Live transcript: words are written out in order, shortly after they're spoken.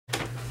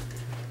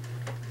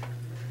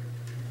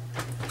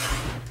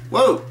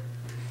Whoa!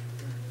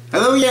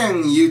 Hello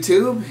again,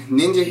 YouTube.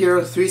 Ninja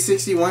Hero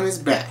 361 is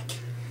back.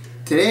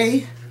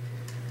 Today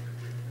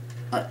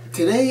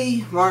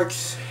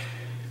marks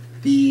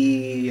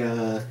the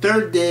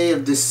third day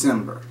of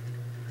December.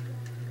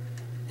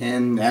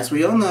 And as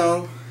we all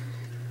know,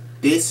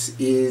 this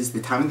is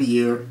the time of the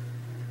year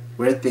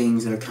where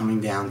things are coming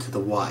down to the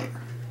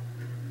wire.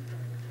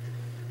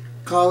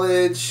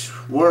 College,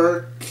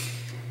 work,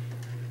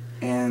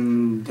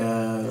 and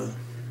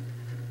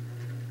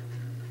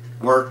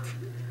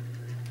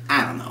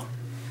I don't know.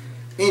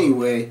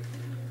 Anyway,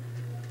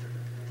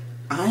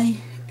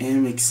 I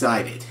am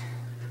excited.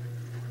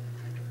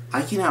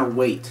 I cannot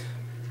wait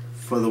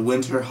for the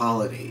winter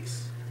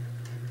holidays.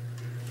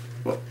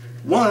 Well,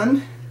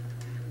 one,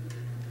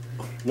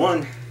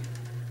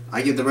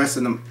 I get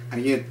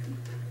the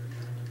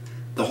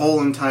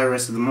whole entire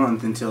rest of the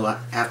month until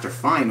after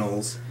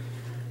finals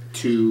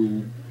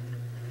to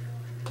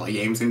play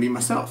games and be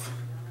myself.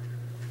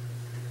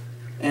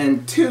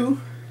 And two,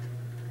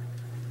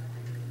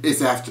 it's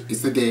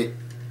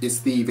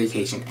the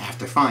vacation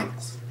after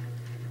finals.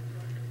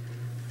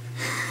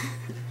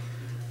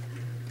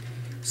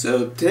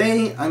 So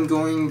today I'm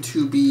going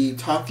to be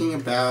talking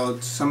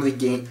about some of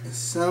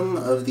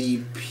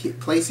the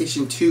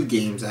PlayStation 2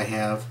 games I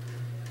have,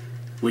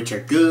 which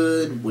are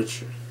good,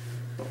 which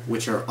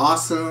are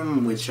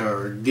awesome, which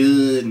are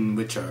good, and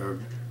which are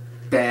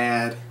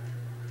bad.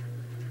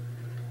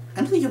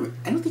 I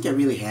don't think I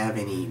really have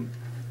any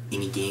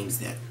games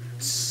that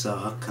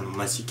suck,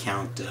 unless you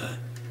count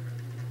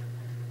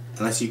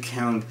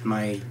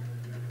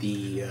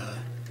the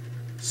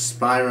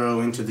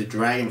Spyro Into the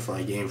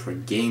Dragonfly game for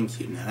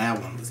GameCube. Now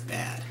that one was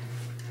bad.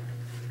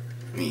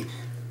 I mean,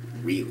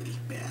 really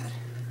bad.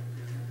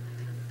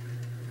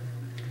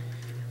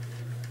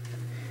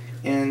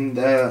 And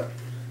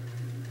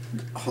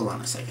hold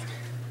on a second.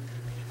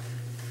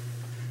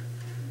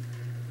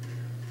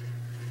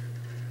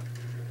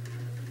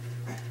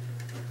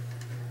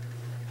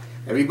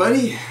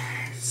 Everybody,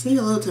 say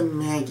hello to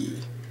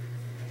Maggie.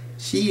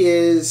 She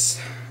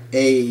is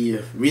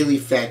a really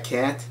fat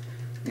cat,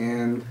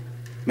 and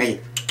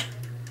Maggie.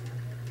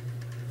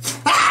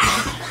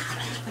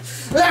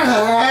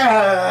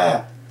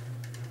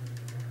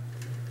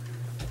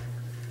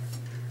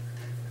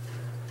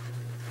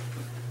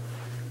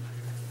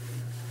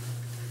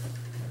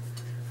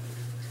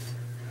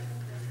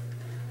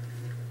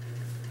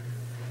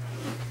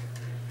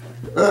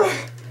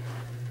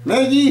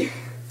 Maggie,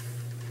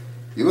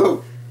 you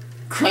little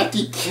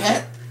cracky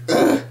cat.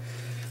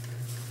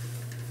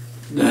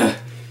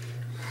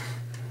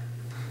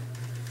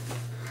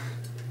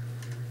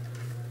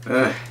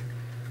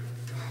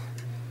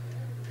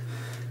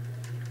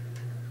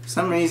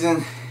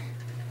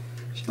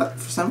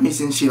 For some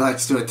reason she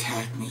likes to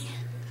attack me.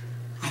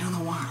 I don't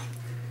know why.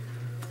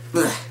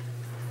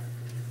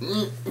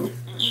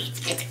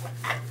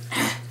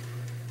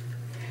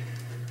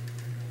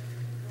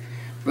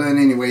 But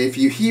anyway, if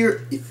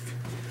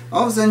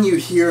all of a sudden you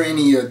hear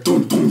any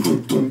dum dum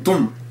dum dum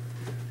dum,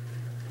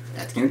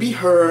 that's gonna be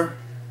her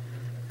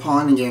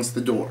pawing against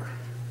the door.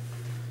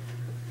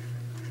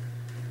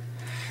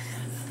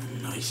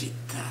 Noisy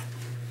cat.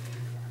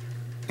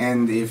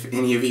 And if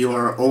any of you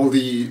are old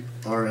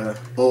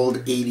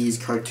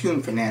 80s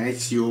cartoon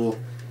fanatics, you'll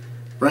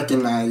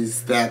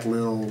recognize that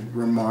little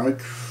remark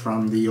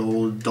from the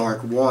old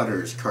Dark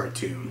Waters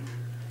cartoon.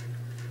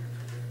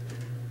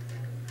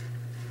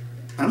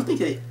 I don't think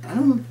they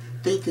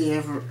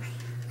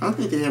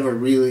ever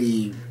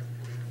really.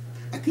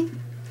 I think,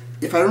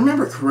 if I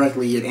remember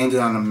correctly, it ended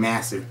on a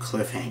massive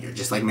cliffhanger,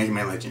 just like Mega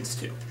Man Legends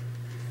 2.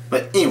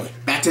 But anyway,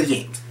 back to the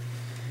games.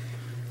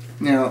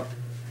 Now,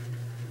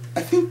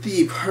 I think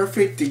the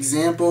perfect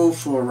example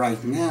for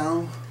right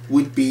now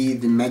would be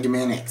the Mega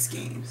Man X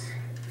games.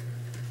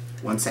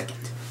 1 second.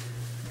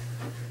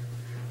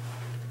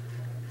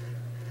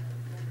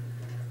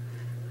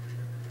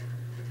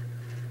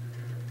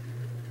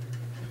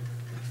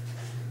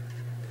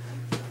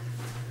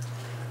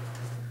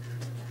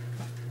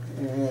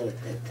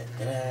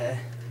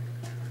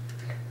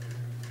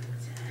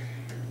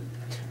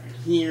 Turn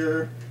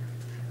here.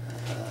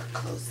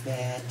 Close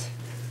that.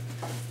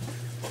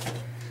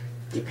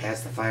 Get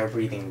past the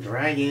fire-breathing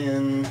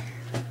dragon.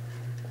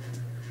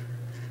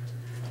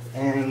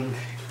 And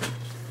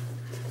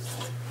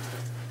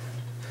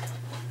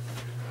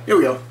here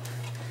we go.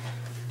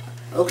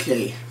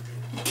 Okay,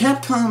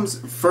 Capcom's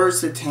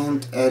first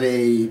attempt at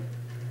a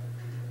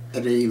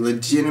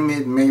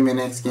legitimate Mega Man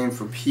X game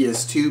for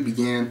PS2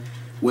 began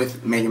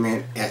with Mega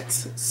Man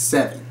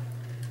X7.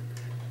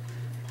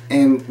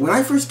 And when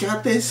I first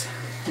got this,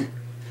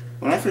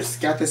 I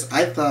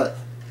thought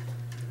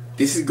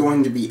this is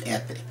going to be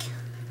epic.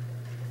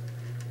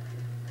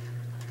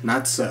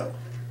 Not so.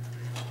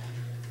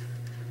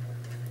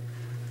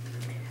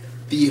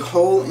 The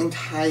whole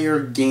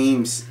entire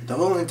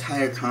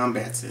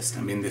combat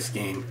system in this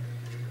game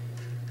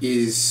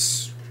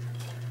is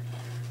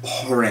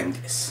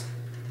horrendous.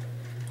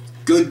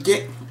 Good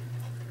game,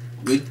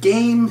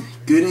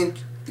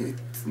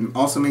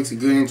 also makes a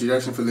good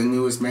introduction for the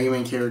newest Mega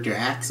Man character,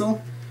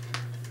 Axel.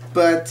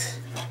 But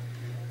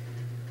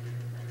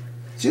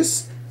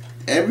just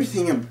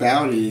everything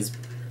about it is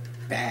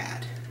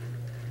bad.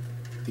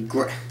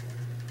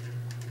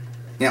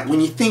 Now,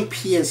 when you think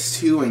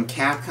PS2 and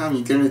Capcom,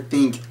 you're gonna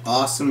think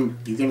awesome.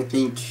 You're gonna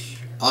think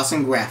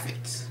awesome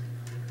graphics,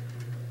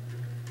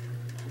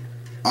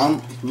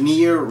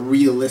 near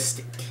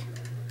realistic.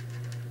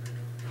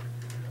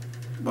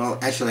 Well,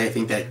 actually, I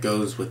think that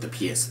goes with the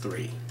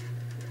PS3,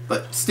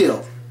 but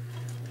still.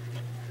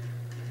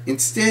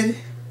 Instead,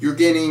 you're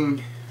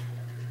getting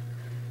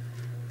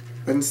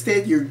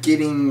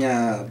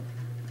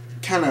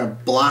kind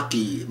of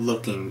blocky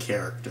looking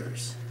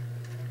characters.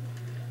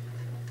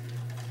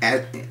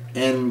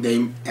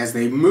 And as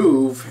they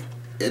move,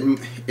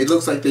 it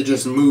looks like they're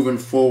just moving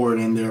forward,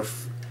 and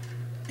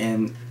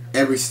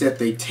every step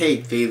they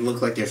take, they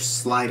look like they're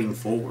sliding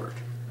forward.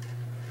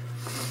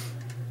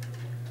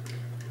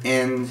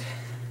 And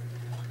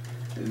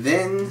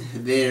then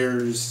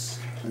there's,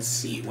 let's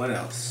see, what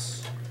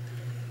else?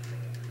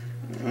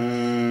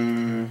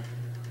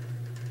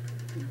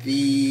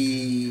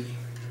 The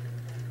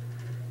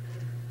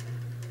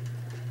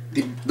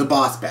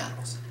boss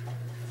battles.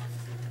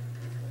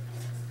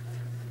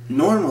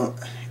 Now,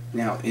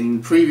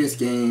 in previous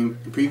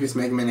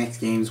Mega Man X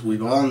games,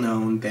 we've all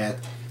known that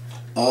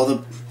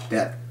the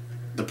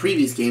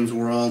previous games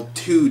were all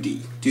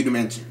 2D,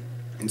 2-dimension,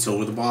 and so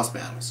were the boss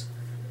battles.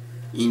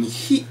 In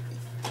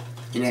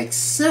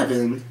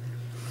X7,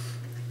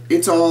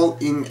 it's all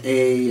in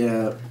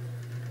a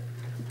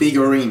big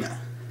arena.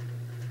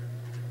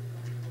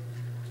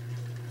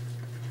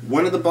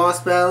 One of the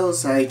boss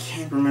battles, I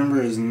can't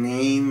remember his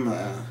name,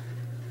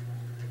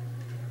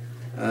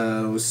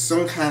 was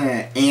some kind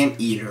of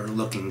anteater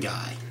looking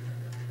guy.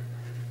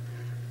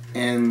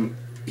 And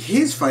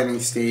his fighting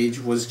stage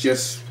was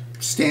just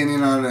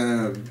standing on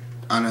a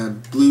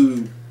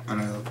glowing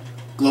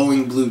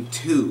blue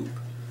tube.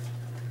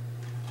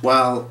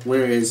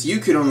 Whereas you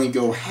could only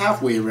go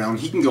halfway around,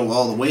 he can go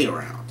all the way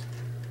around.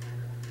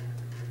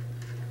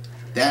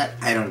 That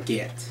I don't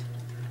get.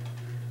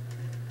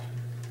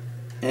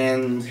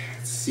 And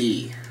let's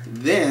see.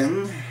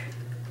 Then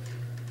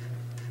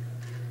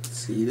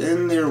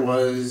there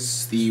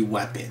was the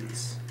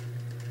weapons.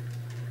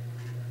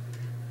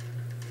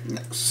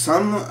 Now,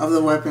 some of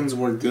the weapons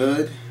were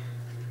good,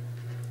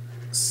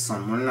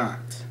 some were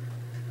not.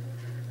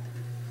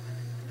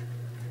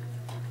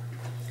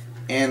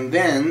 And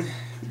then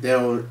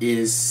there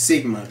is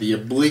Sigma, the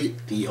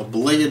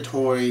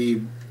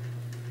obligatory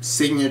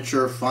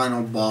signature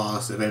final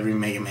boss of every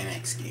Mega Man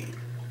X game.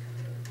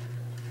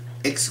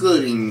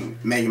 Excluding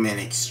Mega Man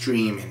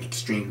Extreme and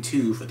Extreme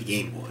 2 for the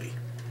Game Boy.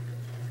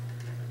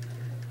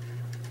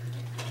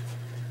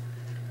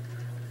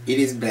 It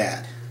is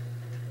bad.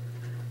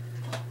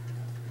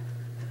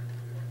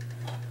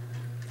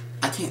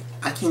 I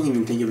can't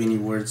even think of any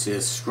words to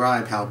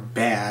describe how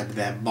bad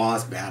that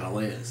boss battle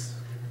is.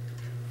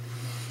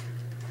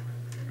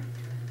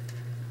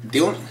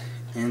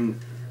 And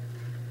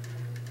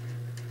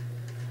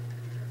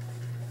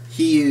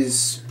he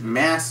is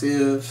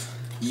massive.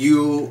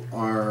 You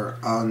are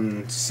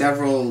on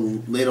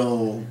several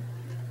little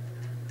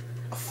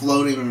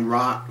floating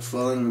rocks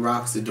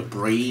of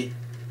debris.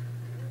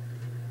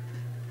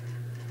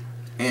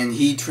 And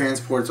he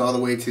transports all the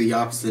way to the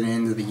opposite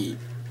end of the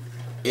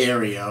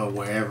area,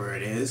 wherever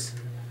it is.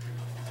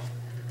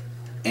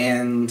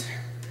 And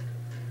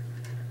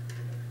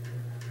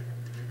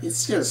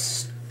it's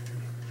just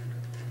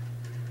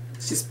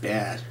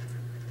bad.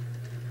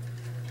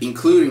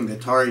 Including the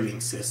targeting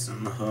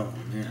system. Oh,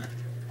 man.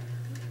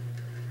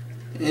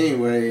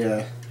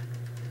 Anyway,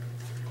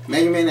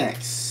 Mega Man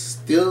X.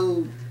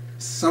 Still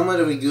somewhat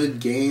of a good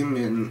game,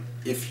 and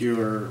if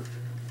you're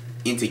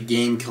into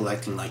game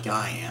collecting like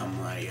I am,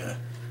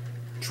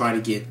 try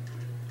to get,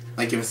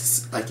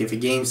 if a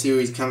game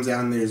series comes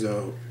out and there's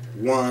a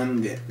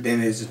 1, then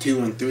there's a 2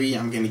 and 3,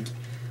 I'm going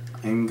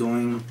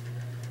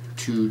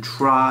to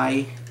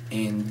try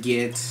and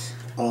get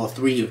all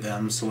 3 of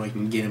them so I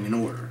can get them in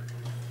order.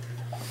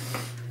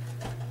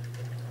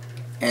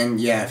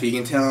 And yeah, if you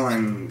can tell,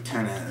 I'm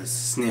kind of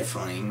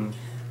sniffling,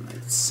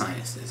 like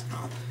sinuses and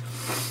all.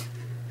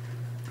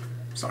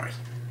 Sorry.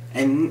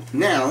 And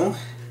now,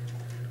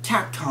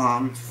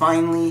 Capcom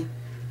finally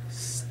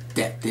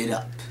stepped it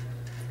up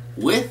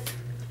with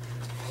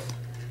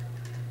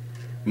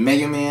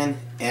Mega Man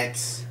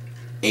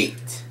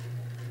X8.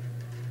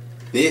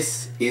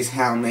 This is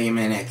how Mega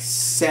Man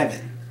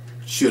X7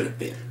 should have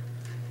been.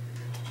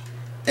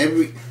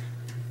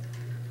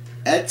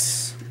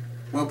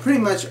 Pretty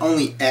much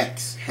only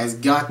X has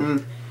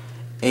gotten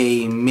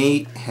a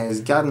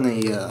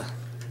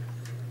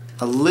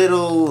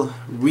little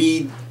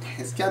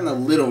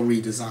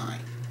redesign.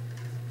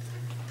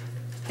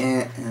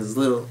 And has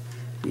little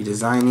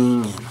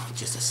redesigning, and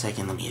just a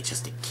second, let me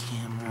adjust the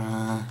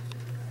camera.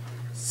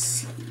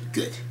 See,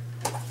 good.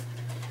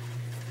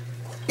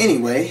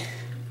 Anyway,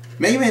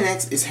 Mega Man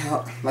X is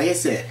how, like I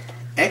said,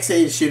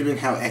 X8 should have been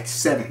how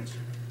X7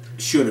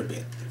 should have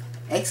been.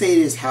 X8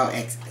 is how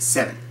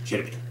X7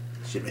 should have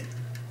been.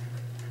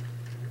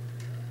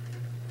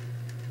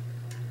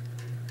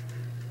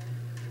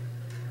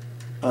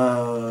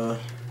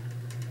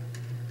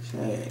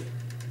 Okay.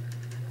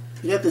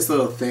 You got this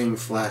little thing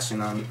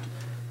flashing on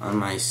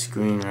my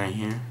screen right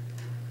here.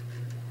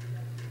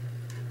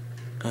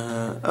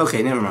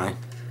 Okay, never mind.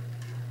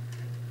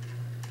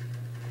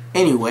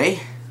 Anyway,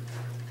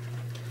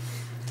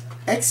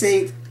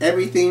 X8,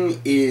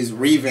 everything is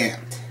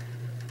revamped.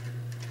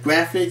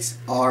 Graphics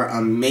are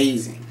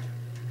amazing.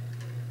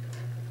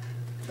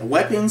 The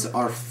weapons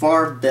are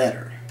far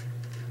better,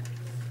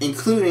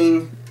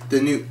 including the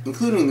new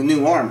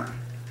armor,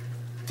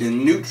 the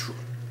neutral,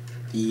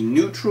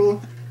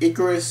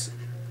 Icarus,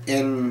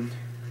 and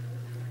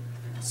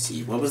let's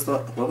see, what was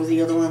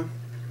the other one?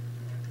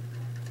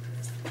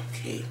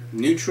 Okay,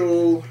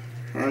 neutral,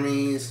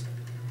 Hermes.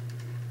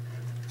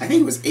 I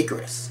think it was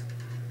Icarus.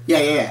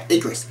 Yeah,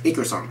 Icarus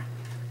armor.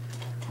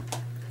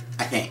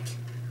 I think.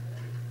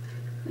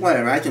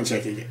 Whatever, I can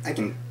check it. I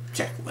can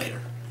check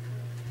later.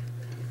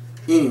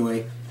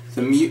 Anyway,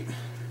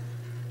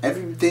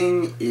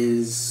 everything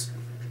is,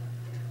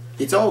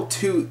 it's all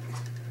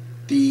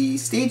the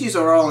stages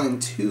are all in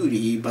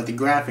 2D, but the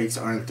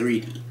graphics are in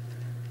 3D.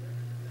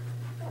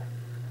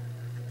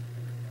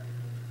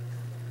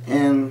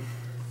 And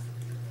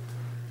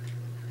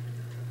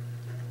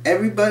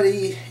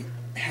everybody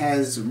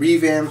has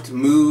revamped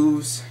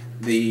moves.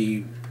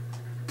 The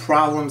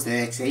problems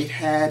that X8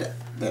 had,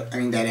 that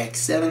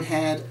X7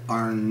 had,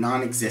 are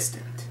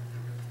non-existent.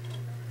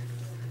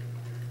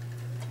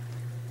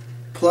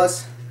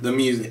 Plus, the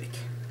music.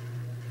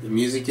 The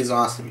music is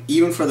awesome,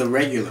 even for the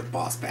regular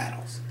boss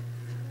battles.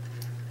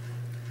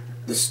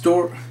 The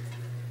story.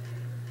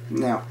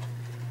 Now,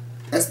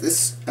 as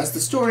the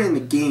story in the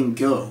game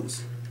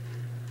goes,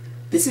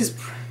 this is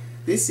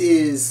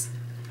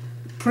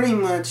pretty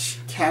much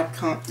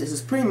Capcom. This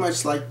is pretty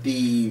much like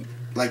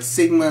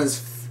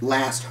Sigma's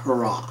last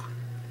hurrah,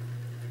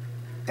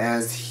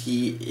 as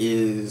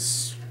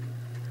his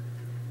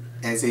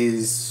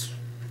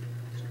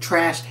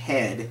trashed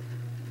head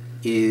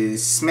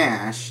is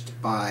smashed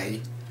by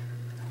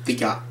the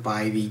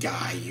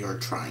guy you're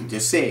trying to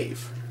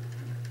save,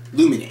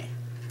 Lumine,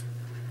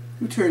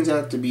 who turns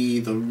out to be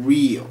the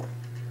real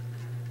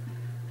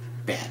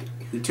baddie,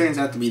 who turns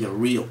out to be the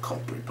real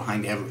culprit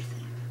behind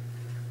everything.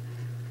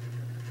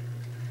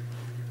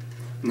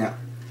 Now,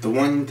 the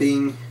one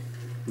thing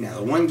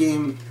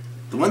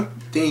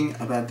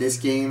about this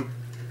game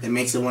that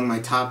makes it one of my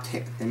top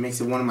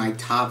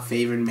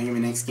favorite Mega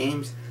Man X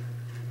games,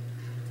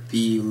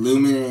 the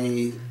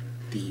Lumine,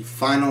 the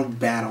final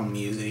battle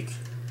music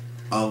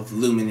of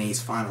Lumine's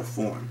final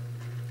form.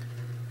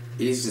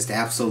 It is just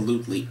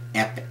absolutely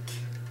epic.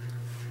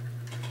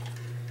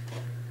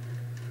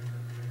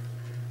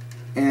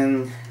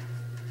 And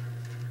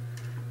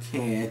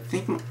okay,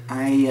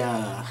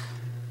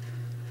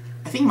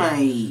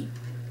 my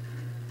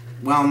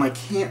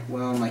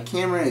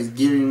camera is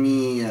giving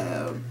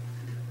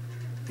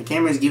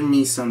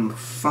me some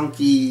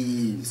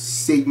funky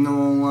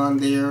signal on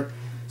there,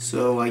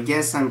 so I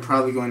guess I'm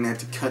probably going to have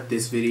to cut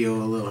this video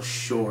a little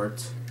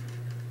short.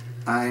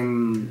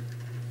 I'm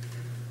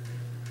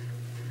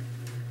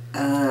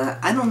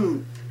not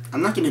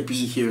going to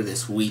be here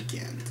this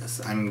weekend.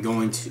 I'm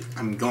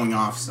going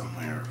off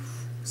somewhere,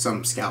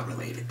 some scout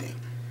related thing.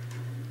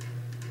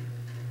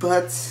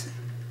 But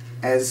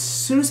as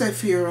soon as I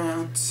figure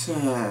out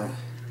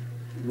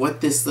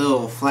what this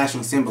little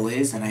flashing symbol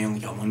is, and I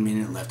only got 1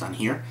 minute left on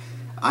here,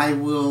 I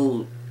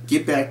will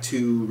get back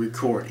to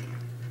recording.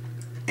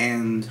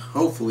 And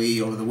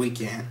hopefully over the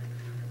weekend,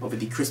 over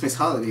the Christmas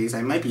holidays,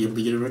 I might be able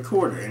to get a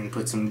recorder and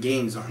put some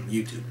games on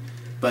YouTube.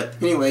 But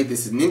anyway,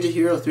 this is Ninja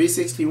Hero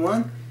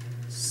 361,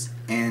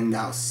 and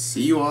I'll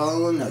see you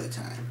all another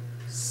time.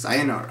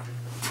 Sayonara.